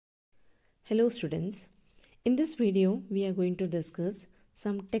Hello students, in this video we are going to discuss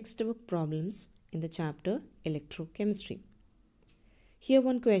some textbook problems in the chapter Electrochemistry. Here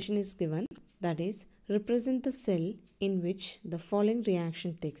one question is given, that is, represent the cell in which the following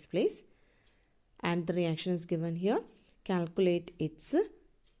reaction takes place, and the reaction is given here. Calculate its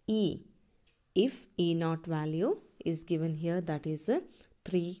E. If E naught value is given here, that is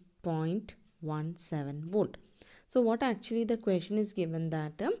 3.17 volt. So what actually the question is given,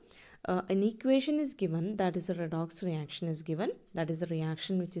 that an equation is given, that is a redox reaction is given, that is a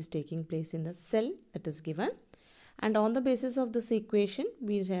reaction which is taking place in the cell that is given, and on the basis of this equation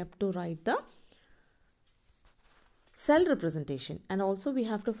we have to write the cell representation, and also we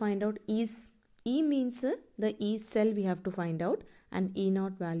have to find out E means the E cell we have to find out, and E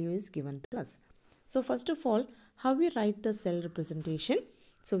naught value is given to us. So first of all, how we write the cell representation?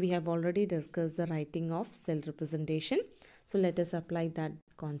 So we have already discussed the writing of cell representation. So let us apply that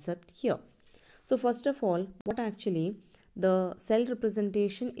concept here. So first of all, what actually the cell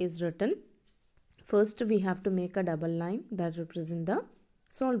representation is written? First we have to make a double line that represent the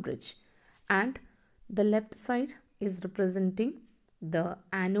salt bridge, and the left side is representing the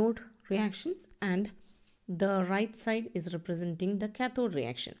anode reactions and the right side is representing the cathode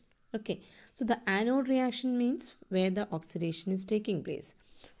reaction. Okay, so the anode reaction means where the oxidation is taking place.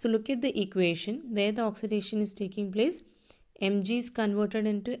 So look at the equation where the oxidation is taking place. Mg is converted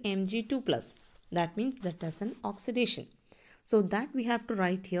into Mg2+. That means that is an oxidation. So that we have to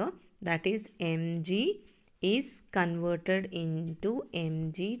write here, that is Mg is converted into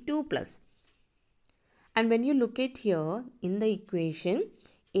Mg2+. And when you look at here in the equation,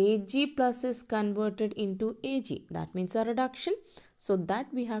 Ag plus is converted into Ag. That means a reduction. So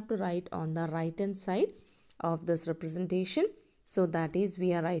that we have to write on the right hand side of this representation. So that is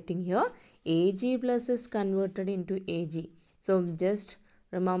we are writing here Ag plus is converted into Ag. So just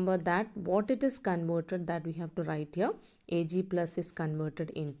remember that what it is converted, that we have to write here Ag plus is converted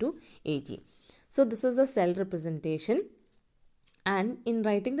into Ag. So this is the cell representation, and in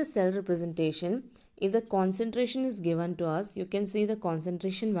writing the cell representation, if the concentration is given to us, you can see the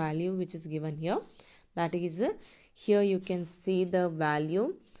concentration value which is given here. That is here you can see the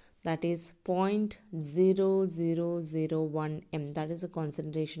value, that is 0.0001 m. That is the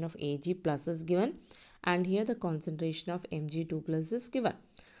concentration of Ag plus is given, and here the concentration of Mg2+ is given.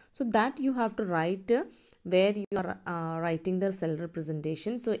 So that you have to write where you are writing the cell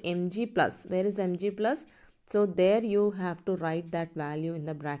representation. So Mg plus, where is Mg plus? So there you have to write that value in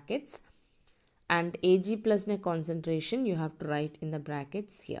the brackets, and Ag plus concentration you have to write in the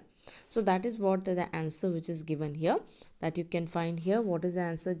brackets here. So that is what the answer which is given here, that you can find here. What is the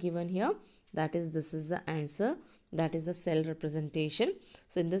answer given here? That is, this is the answer, that is the cell representation.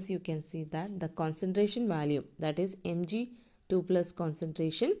 So in this you can see that the concentration value, that is Mg2+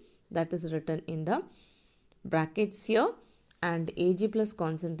 concentration, that is written in the brackets here, and Ag plus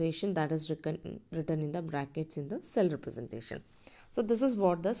concentration, that is written in the brackets in the cell representation. So this is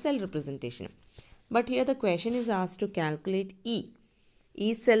what the cell representation. But here the question is asked to calculate E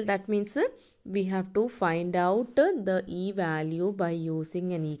cell. That means we have to find out the E value by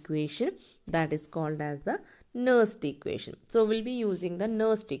using an equation that is called as the Nernst equation. So we'll be using the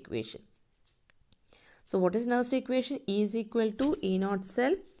Nernst equation. So what is Nernst equation? E is equal to E naught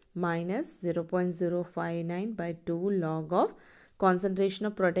cell minus 0.059 by 2 log of concentration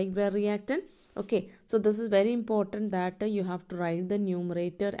of product by reactant. Okay, so this is very important that you have to write the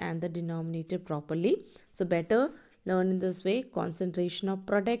numerator and the denominator properly. So better learn in this way, concentration of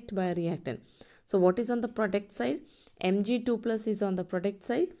product by reactant. So what is on the product side? Mg2+ is on the product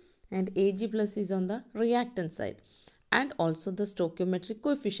side and Ag plus is on the reactant side. And also the stoichiometric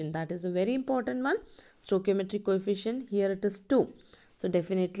coefficient, that is a very important one. Stoichiometric coefficient, here it is 2. So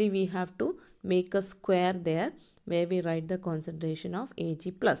definitely we have to make a square there where we write the concentration of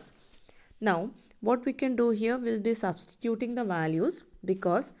Ag plus. Now what we can do here, will be substituting the values,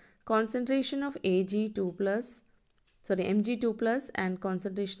 because concentration of Mg2+ and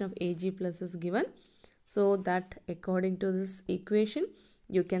concentration of Ag plus is given. So that according to this equation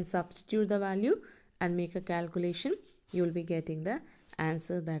you can substitute the value and make a calculation. You will be getting the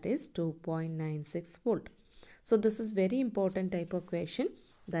answer, that is 2.96 volt. So this is very important type of question,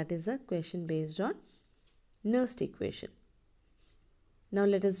 that is a question based on Nernst equation. Now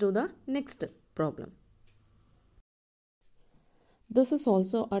let us do the next problem. This is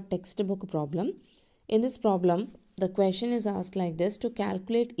also a textbook problem. In this problem, the question is asked like this: to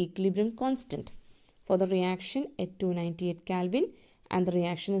calculate equilibrium constant for the reaction at 298 Kelvin, and the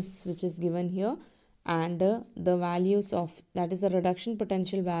reaction is which is given here, and the values of, that is the reduction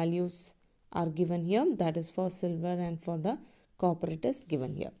potential values are given here, that is for silver and for the copper it is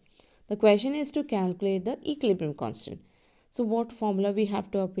given here. The question is to calculate the equilibrium constant. So what formula we have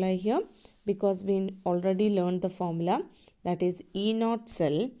to apply here? Because we already learned the formula, that is E naught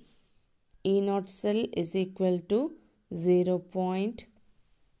cell is equal to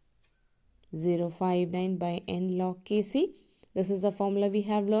 0.059 by n log Kc. This is the formula we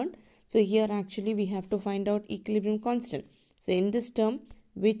have learned. So here actually we have to find out equilibrium constant. So in this term,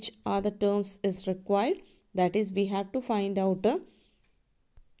 which are the terms is required? That is, we have to find out a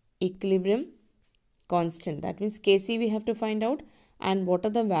equilibrium constant. That means Kc we have to find out, and what are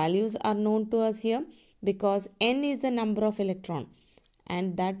the values are known to us here, because n is the number of electron,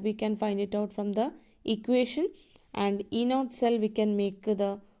 and that we can find it out from the equation. And E naught cell, we can make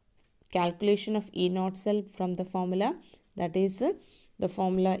the calculation of E naught cell from the formula. That is, the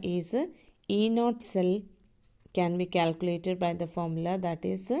formula is E naught cell can be calculated by the formula, that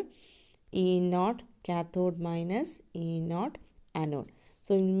is E naught cathode minus E naught anode.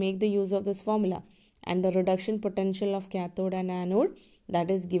 So we make the use of this formula, and the reduction potential of cathode and anode,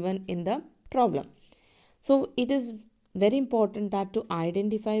 that is given in the problem. So it is very important that to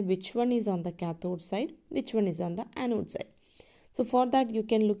identify which one is on the cathode side, which one is on the anode side. So for that you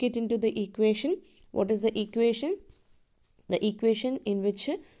can look it into the equation. What is the equation? The equation in which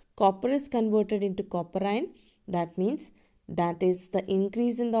copper is converted into copper ion. That means that is the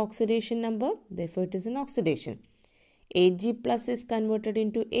increase in the oxidation number, therefore it is an oxidation. Ag plus is converted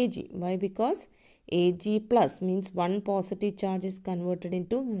into Ag. Why? Because Ag plus means one positive charge is converted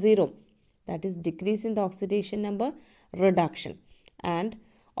into 0. That is decrease in the oxidation number, reduction. And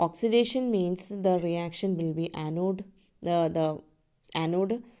oxidation means the reaction will be anode, the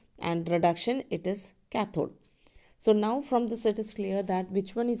anode, and reduction, it is cathode. So now from this it is clear that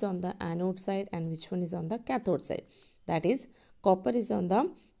which one is on the anode side and which one is on the cathode side. That is, copper is on the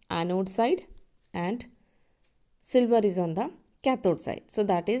anode side and silver is on the cathode side. So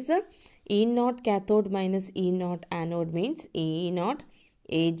that is E naught cathode minus E naught anode means E naught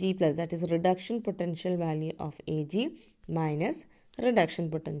Ag plus, that is reduction potential value of Ag minus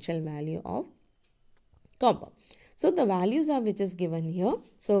reduction potential value of copper. So the values are which is given here.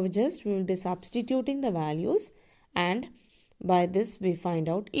 So we will be substituting the values, and by this we find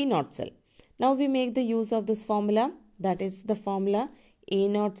out E naught cell. Now we make the use of this formula, that is the formula E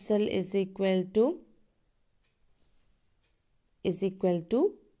naught cell is equal to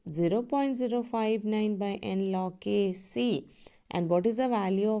 0.059 by n log Kc. And what is the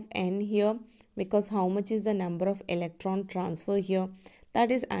value of n here? Because how much is the number of electron transfer here? That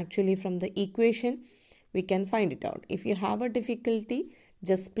is actually from the equation we can find it out. If you have a difficulty,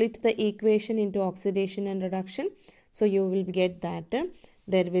 just split the equation into oxidation and reduction. So you will get that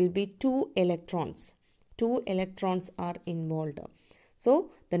there will be 2 electrons. 2 electrons are involved.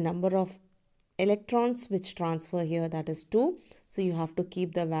 So the number of electrons which transfer here, that is 2. So you have to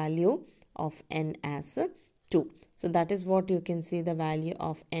keep the value of n as 2. So that is what you can see, the value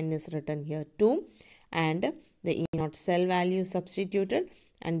of n is written here 2, and the E naught cell value substituted,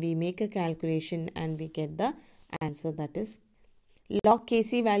 and we make a calculation and we get the answer, that is log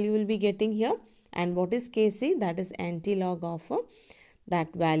Kc value will be getting here. And what is Kc? That is anti-log of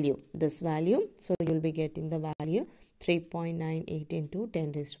that value, this value. So you will be getting the value 3.98 into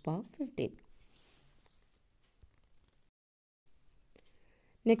 10 raised to power 15.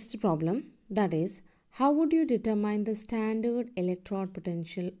 Next problem, that is, how would you determine the standard electrode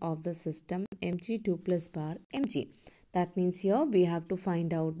potential of the system Mg2 plus bar Mg? That means here we have to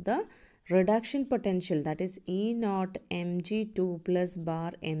find out the reduction potential, that is E naught Mg2 plus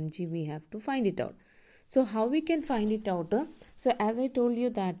bar Mg, we have to find it out. So how we can find it out? So as I told you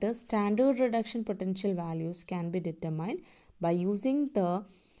that standard reduction potential values can be determined by using the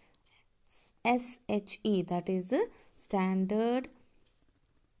SHE, that is standard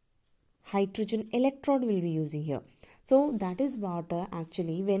hydrogen electrode will be using here. So that is what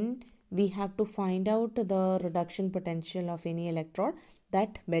actually when we have to find out the reduction potential of any electrode,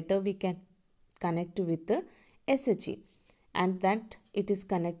 that better we can connect with the SHE, and that it is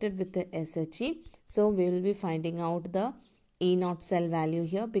connected with the SHE. So we will be finding out the E naught cell value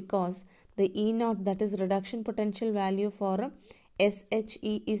here, because the E naught, that is reduction potential value for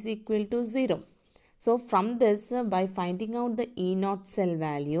SHE, is equal to 0. So from this, by finding out the E naught cell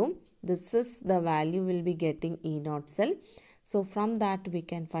value, this is the value will be getting E naught cell. So from that we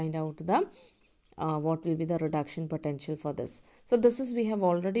can find out the what will be the reduction potential for this. So this is we have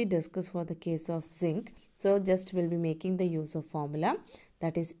already discussed for the case of zinc. So just will be making the use of formula,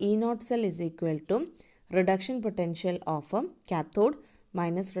 that is E naught cell is equal to reduction potential of a cathode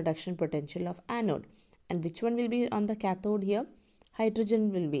minus reduction potential of anode. And which one will be on the cathode here?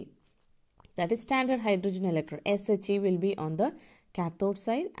 Hydrogen will be, that is standard hydrogen electrode. SHE will be on the cathode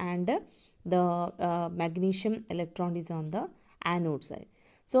side and the magnesium electron is on the anode side.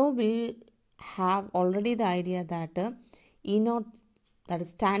 So we have already the idea that E naught, that is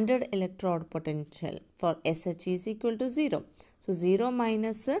standard electrode potential for SH, is equal to 0. So 0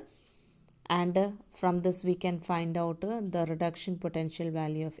 minus and from this we can find out the reduction potential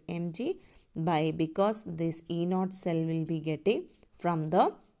value of Mg by, because this E naught cell will be getting from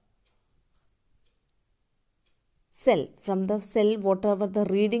the cell, whatever the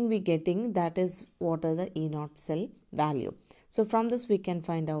reading we getting, that is what are the E naught cell value. So from this we can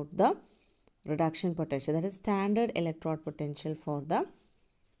find out the reduction potential, that is standard electrode potential for the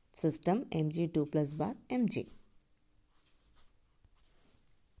system Mg2 plus bar Mg.